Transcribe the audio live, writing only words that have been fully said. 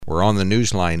We're on the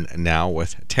newsline now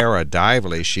with Tara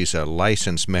Dively. She's a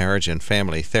licensed marriage and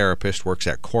family therapist, works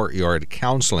at Courtyard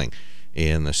Counseling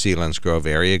in the Selinsgrove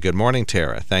area. Good morning,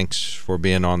 Tara. Thanks for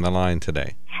being on the line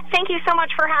today. Thank you so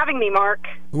much for having me, Mark.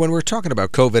 When we're talking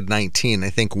about COVID-19, I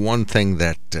think one thing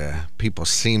that people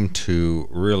seem to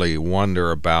really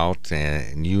wonder about,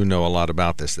 and you know a lot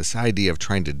about this idea of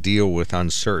trying to deal with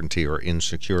uncertainty or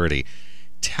insecurity.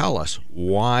 Tell us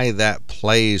why that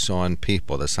plays on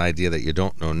people, this idea that you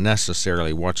don't know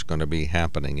necessarily what's going to be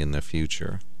happening in the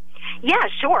future. Yeah,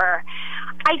 sure.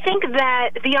 I think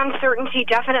that the uncertainty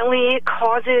definitely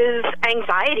causes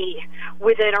anxiety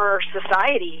within our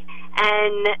society,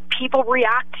 and people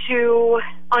react to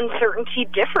uncertainty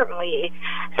differently.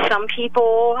 Some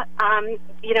people,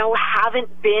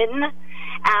 haven't been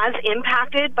as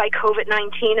impacted by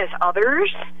COVID-19 as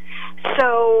others.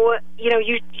 So,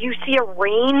 you see a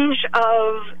range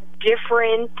of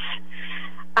different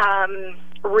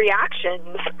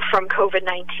reactions from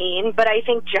COVID-19, but I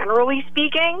think generally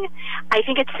speaking, I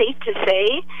think it's safe to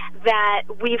say that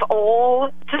we've all,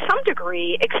 to some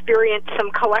degree, experienced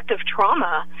some collective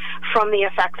trauma from the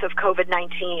effects of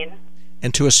COVID-19.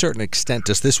 And to a certain extent,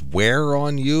 does this wear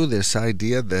on you, this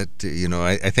idea that,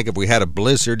 I think if we had a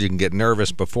blizzard, you can get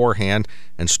nervous beforehand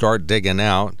and start digging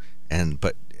out,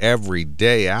 but every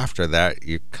day after that,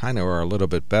 you kind of are a little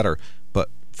bit better. But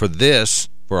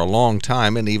for a long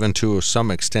time, and even to some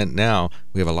extent now,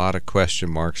 we have a lot of question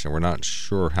marks, and we're not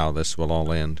sure how this will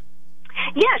all end.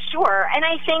 Yeah, sure. And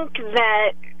I think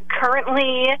that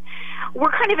currently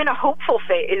we're kind of in a hopeful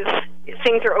phase.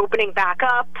 Things are opening back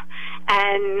up,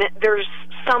 and there's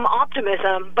some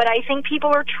optimism, but I think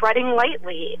people are treading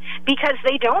lightly because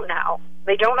they don't know.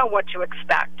 They don't know what to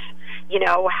expect.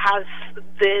 Has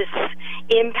this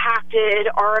impacted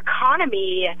our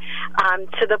economy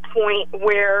to the point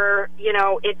where,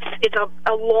 it's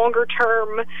a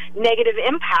longer-term negative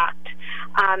impact?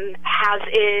 Has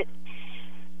it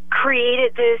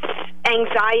created this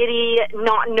anxiety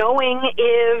not knowing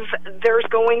if there's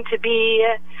going to be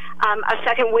a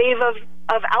second wave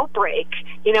of outbreak?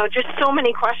 Just so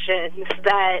many questions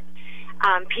that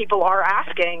people are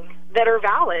asking that are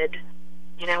valid,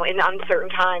 in uncertain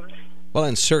times. Well,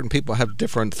 and certain people have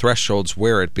different thresholds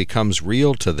where it becomes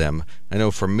real to them. I know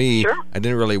for me, Sure. I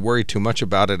didn't really worry too much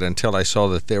about it until I saw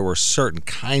that there were certain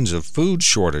kinds of food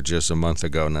shortages a month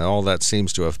ago. Now, all that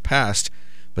seems to have passed,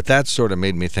 but that sort of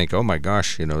made me think, oh my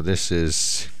gosh, this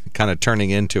is kind of turning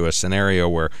into a scenario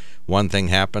where one thing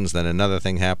happens, then another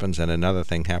thing happens, and another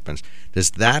thing happens.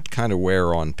 Does that kind of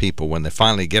wear on people when they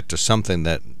finally get to something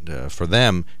that, for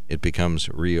them, it becomes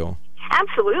real?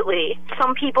 Absolutely.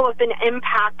 Some people have been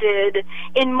impacted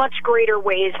in much greater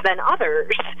ways than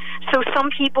others. So some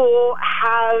people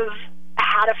have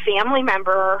had a family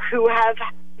member who has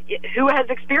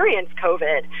experienced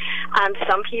COVID.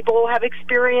 Some people have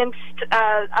experienced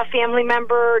a family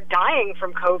member dying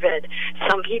from COVID.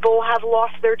 Some people have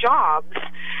lost their jobs.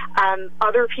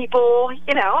 Other people,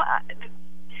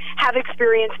 have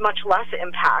experienced much less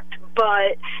impact.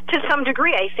 But to some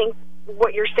degree, I think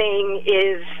what you're saying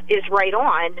is right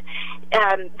on.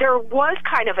 There was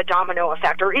kind of a domino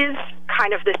effect, or is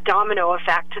kind of this domino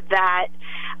effect that,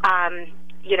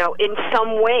 in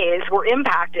some ways we're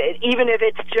impacted, even if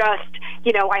it's just,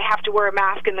 I have to wear a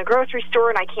mask in the grocery store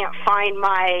and I can't find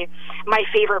my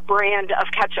favorite brand of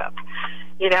ketchup.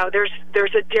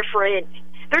 There's a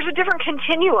different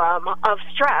continuum of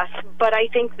stress, but I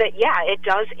think that, it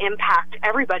does impact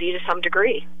everybody to some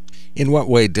degree. In what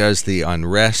way does the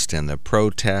unrest and the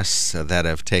protests that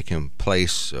have taken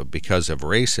place because of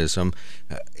racism,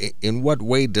 in what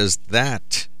way does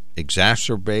that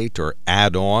exacerbate or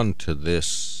add on to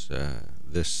this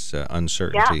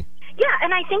uncertainty? Yeah,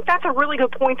 and I think that's a really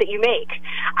good point that you make.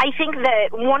 I think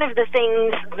that one of the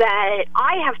things that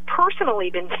I have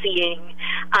personally been seeing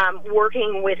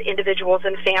working with individuals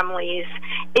and families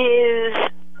is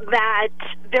that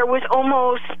there was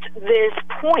almost this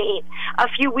point a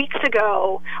few weeks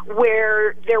ago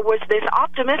where there was this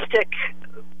optimistic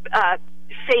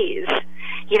phase.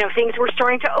 Things were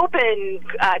starting to open.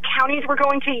 Counties were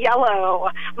going to yellow.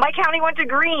 My county went to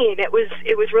green. It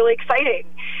was really exciting.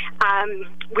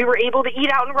 We were able to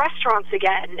eat out in restaurants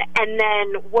again. And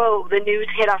then, whoa, the news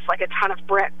hit us like a ton of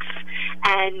bricks.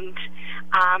 And,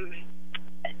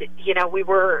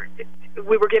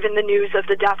 we were given the news of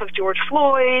the death of George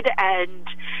Floyd and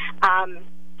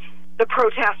the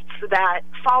protests that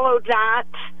followed that.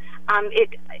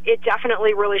 It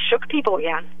definitely really shook people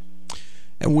again.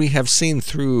 And we have seen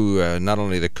through not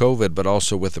only the COVID, but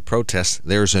also with the protests,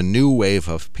 there's a new wave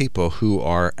of people who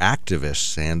are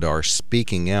activists and are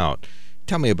speaking out.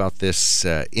 Tell me about this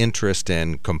interest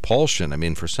and compulsion. I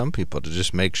mean, for some people to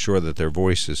just make sure that their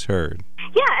voice is heard.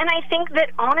 Yeah, and I think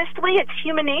that honestly, it's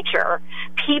human nature.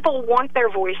 People want their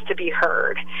voice to be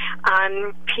heard.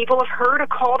 People have heard a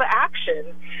call to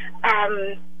action.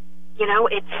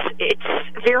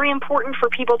 It's very important for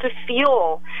people to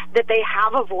feel that they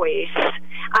have a voice,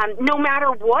 no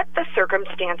matter what the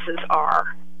circumstances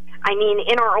are. I mean,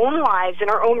 in our own lives, in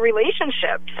our own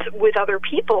relationships with other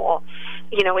people,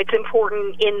 it's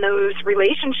important in those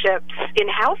relationships, in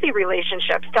healthy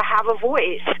relationships, to have a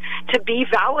voice, to be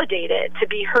validated, to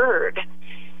be heard.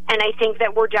 And I think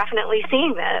that we're definitely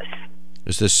seeing this.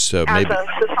 Is this on a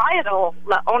societal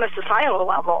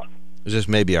level? Is this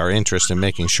maybe our interest in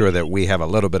making sure that we have a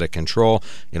little bit of control?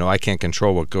 I can't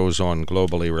control what goes on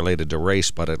globally related to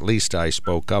race, but at least I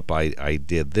spoke up. I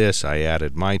did this. I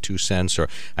added my 2 cents. Or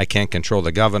I can't control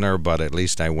the governor, but at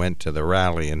least I went to the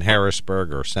rally in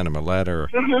Harrisburg or sent him a letter.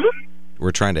 Mm-hmm.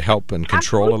 We're trying to help and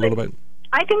control a little bit?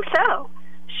 I think so.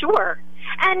 Sure.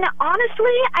 And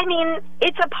honestly, I mean,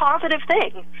 it's a positive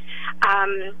thing.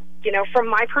 From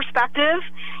my perspective,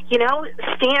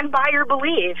 stand by your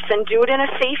beliefs and do it in a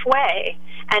safe way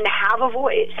and have a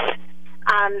voice.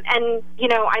 And,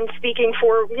 I'm speaking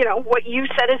for, what you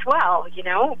said as well,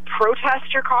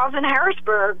 protest your cause in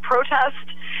Harrisburg, protest,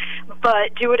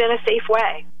 but do it in a safe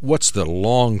way. What's the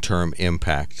long-term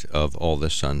impact of all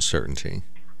this uncertainty?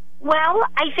 Well,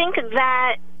 I think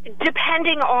that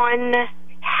depending on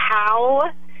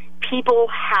how people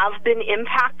have been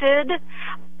impacted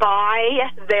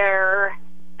by their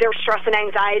stress and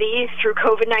anxiety through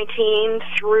COVID-19,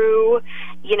 through,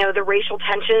 the racial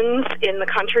tensions in the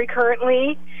country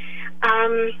currently,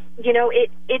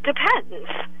 it depends.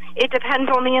 It depends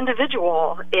on the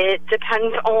individual. It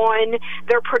depends on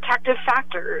their protective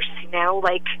factors,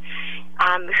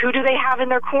 who do they have in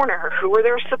their corner? Who are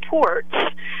their supports?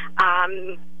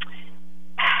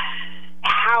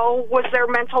 How was their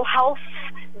mental health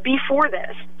before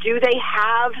this? Do they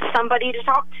have somebody to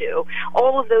talk to?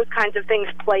 All of those kinds of things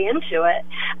play into it.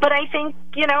 But I think,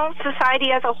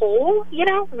 society as a whole,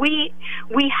 we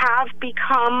have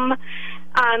become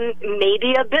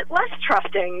maybe a bit less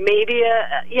trusting, maybe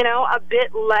a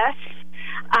bit less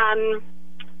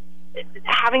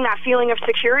having that feeling of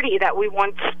security that we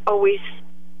once always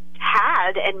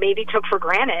had and maybe took for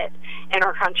granted in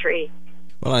our country.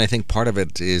 Well, and I think part of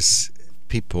it is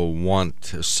people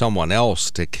want someone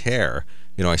else to care.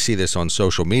 I see this on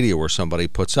social media where somebody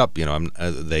puts up,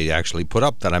 they actually put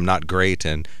up that I'm not great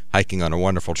and hiking on a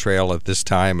wonderful trail at this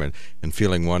time and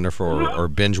feeling wonderful, or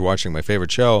binge watching my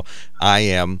favorite show. I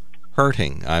am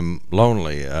hurting. I'm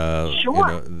lonely.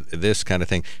 Sure. This kind of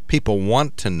thing. People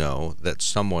want to know that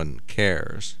someone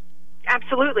cares.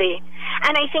 Absolutely.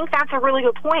 And I think that's a really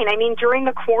good point. I mean, during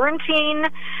the quarantine,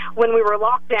 when we were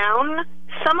locked down,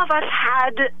 some of us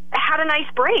had a nice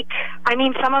break. I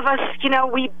mean, some of us,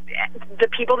 the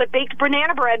people that baked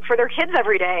banana bread for their kids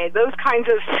every day, those kinds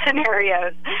of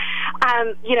scenarios.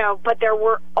 But there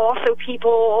were also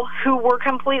people who were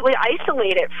completely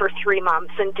isolated for 3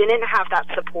 months and didn't have that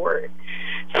support.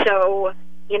 So,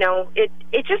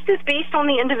 it just is based on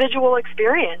the individual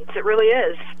experience. It really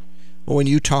is. Well, when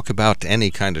you talk about any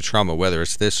kind of trauma, whether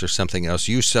it's this or something else,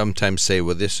 you sometimes say,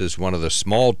 well, this is one of the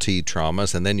small T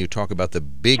traumas, and then you talk about the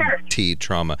big Sure. T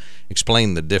trauma.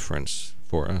 Explain the difference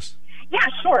for us. Yeah,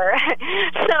 sure.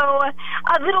 So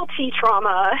a little T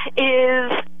trauma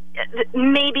is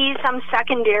maybe some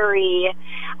secondary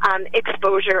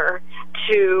exposure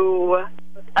to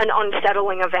an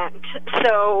unsettling event.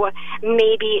 So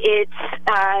maybe it's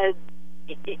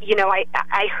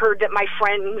I heard that my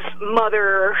friend's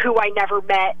mother, who I never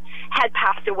met, had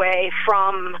passed away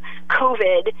from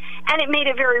COVID, and it made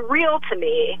it very real to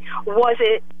me. Was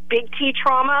it big T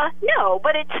trauma? No,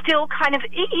 but it still kind of,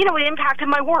 it impacted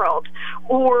my world.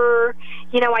 Or,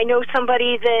 I know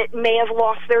somebody that may have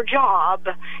lost their job,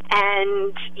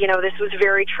 and, this was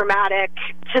very traumatic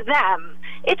to them.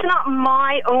 It's not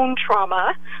my own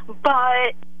trauma,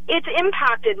 but it's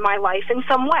impacted my life in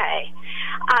some way.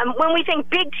 When we think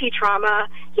big T trauma,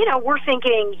 we're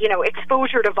thinking,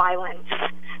 exposure to violence.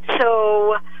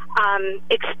 So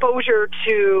exposure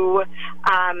to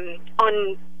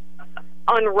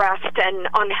unrest and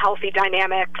unhealthy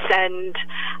dynamics and,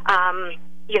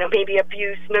 maybe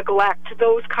abuse, neglect,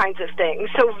 those kinds of things.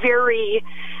 So very,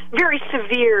 very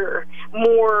severe,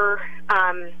 more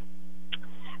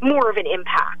of an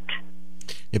impact.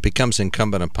 It becomes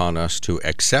incumbent upon us to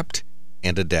accept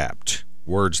and adapt.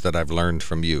 Words that I've learned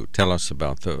from you. Tell us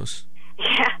about those.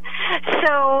 Yeah.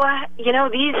 So,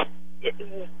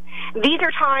 these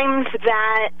are times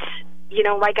that,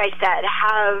 like I said,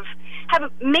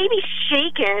 have maybe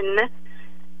shaken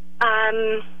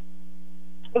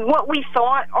what we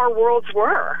thought our worlds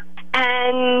were.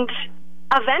 And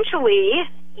eventually,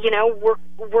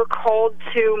 we're called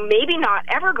to maybe not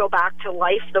ever go back to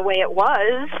life the way it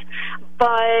was,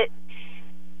 but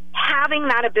having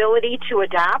that ability to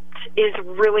adapt is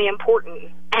really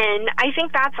important. And I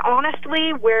think that's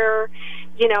honestly where,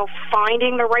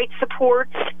 finding the right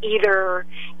supports, either,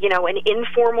 an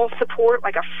informal support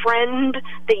like a friend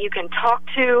that you can talk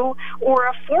to, or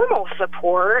a formal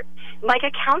support like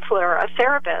a counselor, a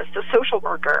therapist, a social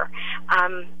worker.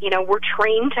 We're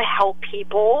trained to help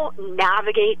people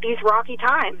navigate these rocky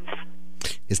times.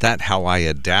 Is that how I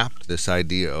adapt, this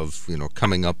idea of,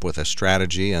 coming up with a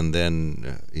strategy and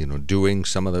then, doing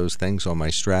some of those things on my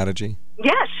strategy?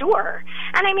 Yeah, sure.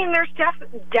 And I mean, there's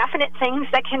definite things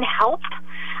that can help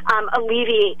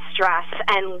alleviate stress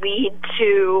and lead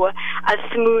to a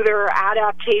smoother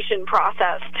adaptation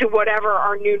process to whatever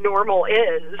our new normal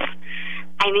is.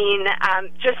 I mean,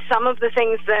 just some of the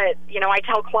things that, I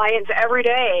tell clients every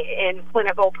day in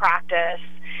clinical practice,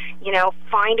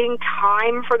 finding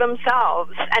time for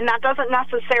themselves. And that doesn't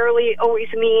necessarily always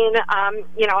mean, a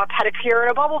pedicure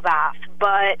and a bubble bath,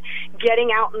 but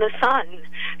getting out in the sun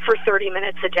for 30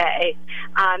 minutes a day,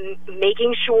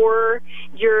 making sure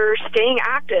you're staying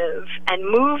active and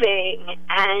moving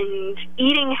and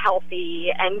eating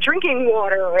healthy and drinking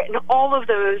water and all of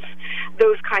those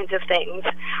kinds of things.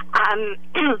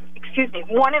 Excuse me.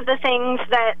 One of the things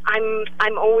that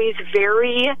I'm always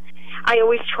I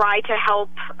always try to help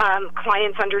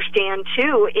clients understand,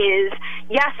 too, is,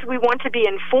 yes, we want to be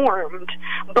informed,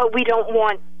 but we don't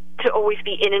want to always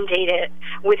be inundated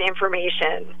with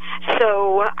information.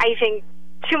 So I think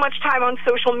too much time on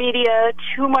social media,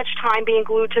 too much time being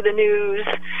glued to the news,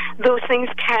 those things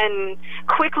can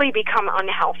quickly become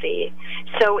unhealthy.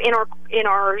 So in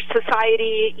our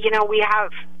society, we have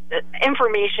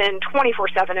information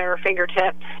 24/7 at our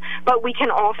fingertips, but we can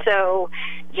also,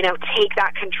 take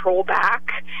that control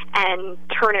back and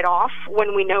turn it off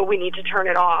when we know we need to turn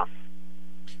it off.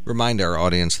 Remind our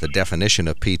audience the definition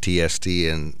of PTSD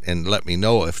and let me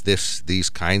know if these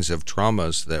kinds of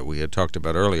traumas that we had talked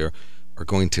about earlier are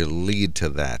going to lead to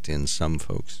that in some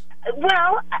folks.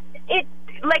 Well,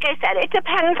 like I said, it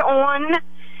depends on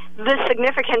the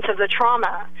significance of the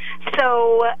trauma.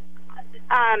 So,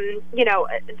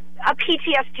 a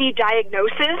PTSD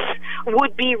diagnosis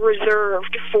would be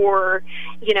reserved for,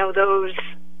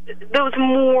 those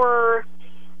more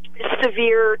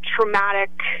severe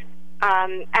traumatic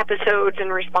episodes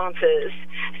and responses.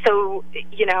 So,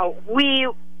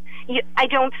 I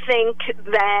don't think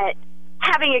that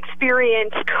having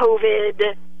experienced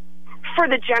COVID for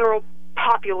the general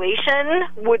population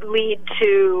would lead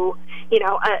to,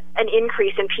 an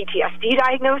increase in PTSD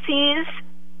diagnoses.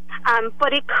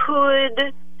 But it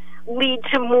could lead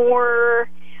to more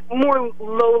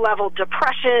low-level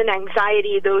depression,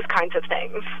 anxiety, those kinds of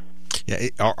things. Yeah,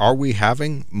 are we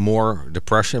having more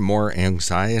depression, more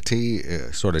anxiety,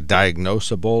 sort of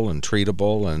diagnosable and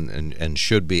treatable and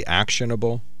should be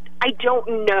actionable? I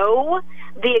don't know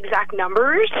the exact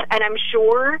numbers, and I'm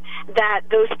sure that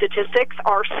those statistics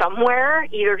are somewhere,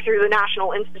 either through the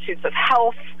National Institutes of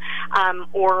Health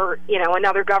or,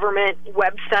 another government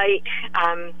website.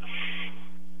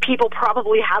 People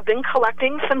probably have been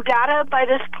collecting some data by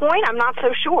this point. I'm not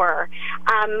so sure.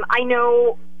 I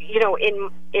know,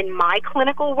 in my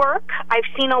clinical work, I've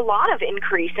seen a lot of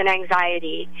increase in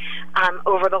anxiety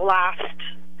over the last,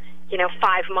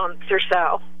 5 months or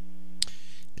so.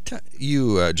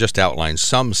 You just outlined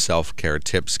some self-care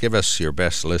tips. Give us your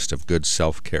best list of good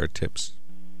self-care tips.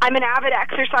 I'm an avid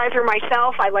exerciser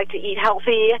myself. I like to eat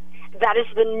healthy. That is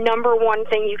the number one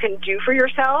thing you can do for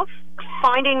yourself.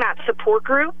 Finding that support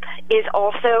group is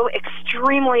also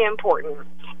extremely important.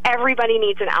 Everybody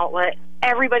needs an outlet.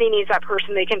 Everybody needs that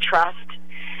person they can trust.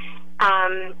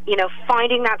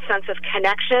 Finding that sense of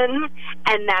connection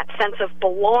and that sense of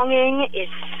belonging is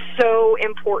so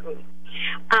important.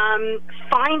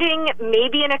 Finding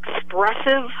maybe an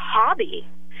expressive hobby.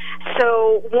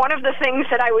 So one of the things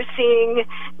that I was seeing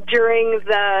during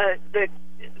the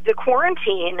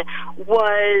quarantine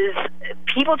was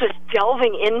people just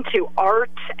delving into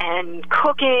art and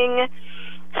cooking,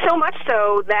 so much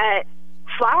so that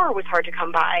flour was hard to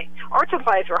come by. Art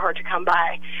supplies were hard to come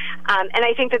by. And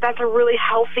I think that that's a really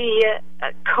healthy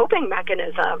coping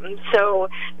mechanism. So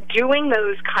doing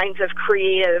those kinds of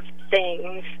creative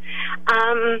things.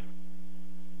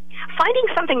 Finding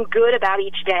something good about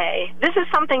each day. This is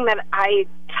something that I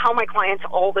tell my clients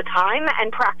all the time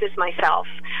and practice myself.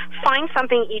 Find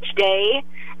something each day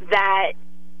that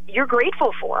you're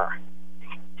grateful for.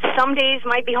 Some days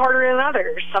might be harder than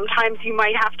others. Sometimes you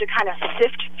might have to kind of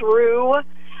sift through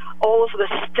all of the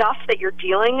stuff that you're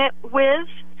dealing with,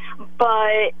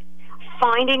 but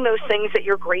finding those things that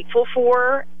you're grateful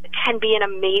for can be an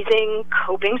amazing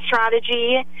coping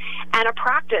strategy and a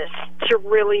practice to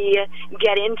really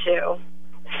get into.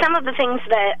 Some of the things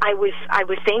that I was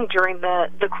saying during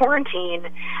the quarantine,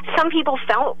 some people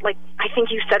felt like, I think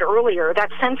you said earlier, that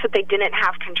sense that they didn't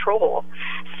have control.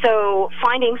 So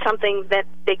finding something that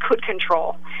they could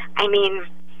control. I mean,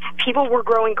 people were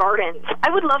growing gardens.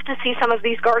 I would love to see some of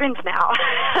these gardens now.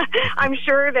 I'm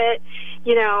sure that,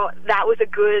 that was a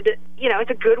good, it's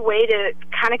a good way to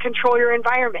kind of control your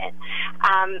environment.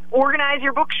 Organize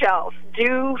your bookshelf.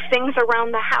 Do things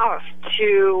around the house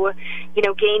to,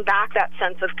 gain back that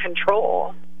sense of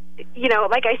control.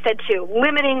 Like I said, too,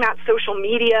 limiting that social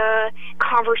media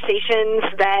conversations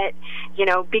that,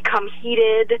 become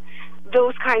heated,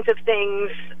 those kinds of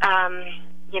things,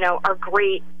 are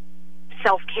great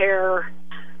self-care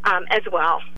as well.